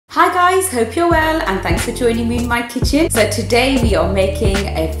Hi guys, hope you're well and thanks for joining me in my kitchen. So today we are making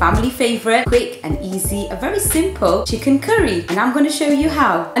a family favourite, quick and easy, a very simple chicken curry, and I'm going to show you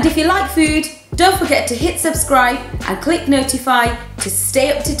how. And if you like food, don't forget to hit subscribe and click notify to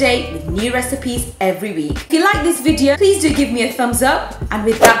stay up to date with new recipes every week. If you like this video, please do give me a thumbs up, and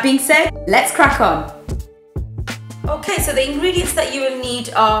with that being said, let's crack on. Okay, so the ingredients that you will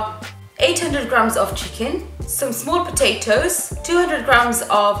need are 800 grams of chicken, some small potatoes, 200 grams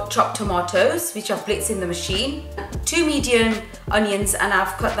of chopped tomatoes, which I've blitzed in the machine, 2 medium onions, and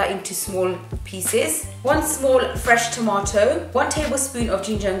I've cut that into small pieces, 1 small fresh tomato, 1 tablespoon of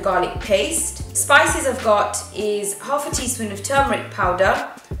ginger and garlic paste. Spices I've got is half a teaspoon of turmeric powder,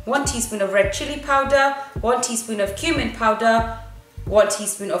 1 teaspoon of red chili powder, 1 teaspoon of cumin powder, 1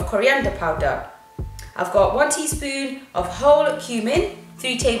 teaspoon of coriander powder. I've got 1 teaspoon of whole cumin,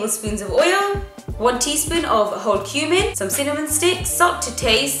 3 tablespoons of oil, 1 teaspoon of whole cumin, some cinnamon sticks, salt to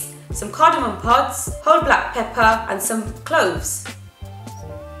taste, some cardamon pods, whole black pepper, and some cloves.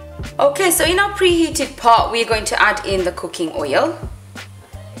 Okay, so in our preheated pot, we are going to add in the cooking oil,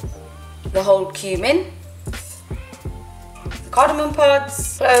 the whole cumin, the cardamon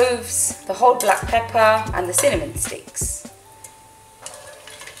pods, cloves, the whole black pepper, and the cinnamon sticks.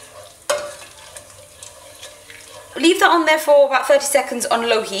 Leave that on there for about 30 seconds on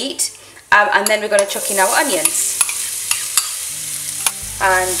low heat, and then we're going to chuck in our onions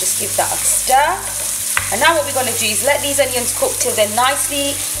and just give that a stir. And now what we're going to do is let these onions cook till they're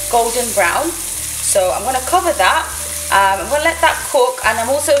nicely golden brown. So I'm going to cover that. I'm going to let that cook, and I'm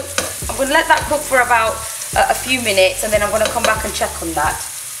going to let that cook for about a few minutes, and then I'm going to come back and check on that.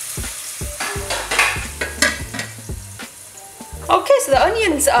 Okay, so the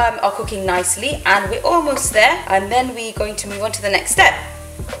onions are cooking nicely and we're almost there, and then we're going to move on to the next step.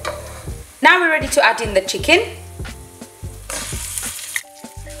 Now we're ready to add in the chicken.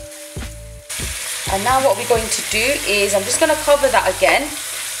 And now what we're going to do is I'm just going to cover that again,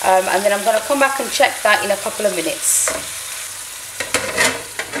 and then I'm going to come back and check that in a couple of minutes.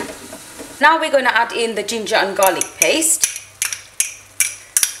 Now we're going to add in the ginger and garlic paste.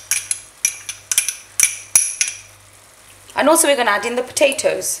 And also we're going to add in the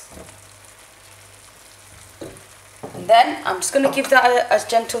potatoes. And then I'm just going to give that a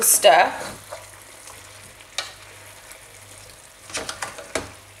gentle stir.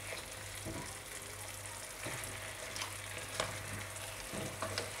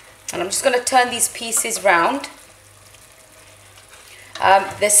 And I'm just going to turn these pieces round.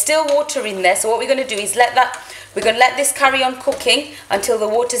 There's still water in there, so what we're going to do is we're going to let this carry on cooking until the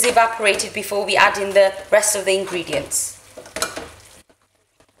water's evaporated before we add in the rest of the ingredients.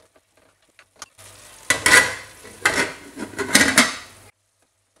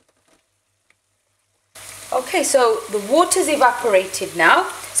 Okay, so the water's evaporated now.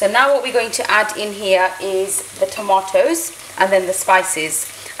 So now what we're going to add in here is the tomatoes and then the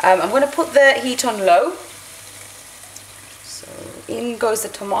spices. I'm going to put the heat on low. So in goes the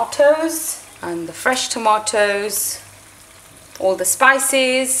tomatoes and the fresh tomatoes, all the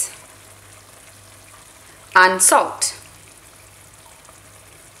spices and salt.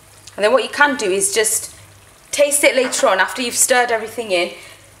 And then what you can do is just taste it later on after you've stirred everything in.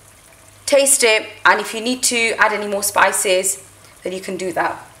 Taste it, and if you need to add any more spices, then you can do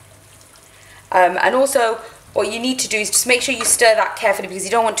that. And also what you need to do is just make sure you stir that carefully, because you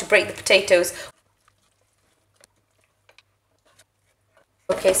don't want to break the potatoes.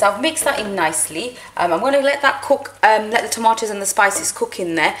 Okay, so I've mixed that in nicely. I'm going to let that cook, let the tomatoes and the spices cook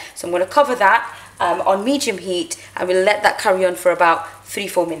in there. So I'm going to cover that on medium heat, and we'll let that carry on for about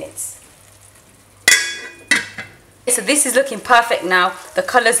 3-4 minutes. So this is looking perfect now. The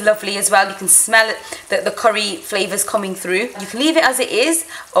colour's lovely as well. You can smell it, the curry flavours coming through. You can leave it as it is,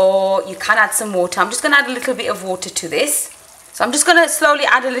 or you can add some water. I'm just going to add a little bit of water to this. So I'm just going to slowly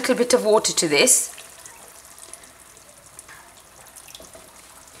add a little bit of water to this.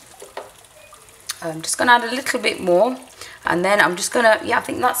 I'm just going to add a little bit more, and then I'm just going to, yeah, I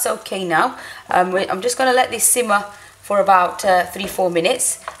think that's okay now. I'm just going to let this simmer for about 3-4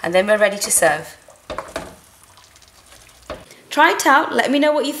 minutes, and then we're ready to serve. Try it out, let me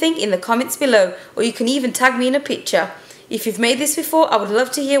know what you think in the comments below, or you can even tag me in a picture. If you've made this before, I would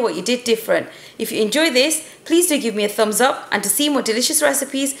love to hear what you did different. If you enjoyed this, please do give me a thumbs up, and to see more delicious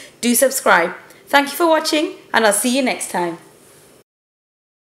recipes, do subscribe. Thank you for watching, and I'll see you next time.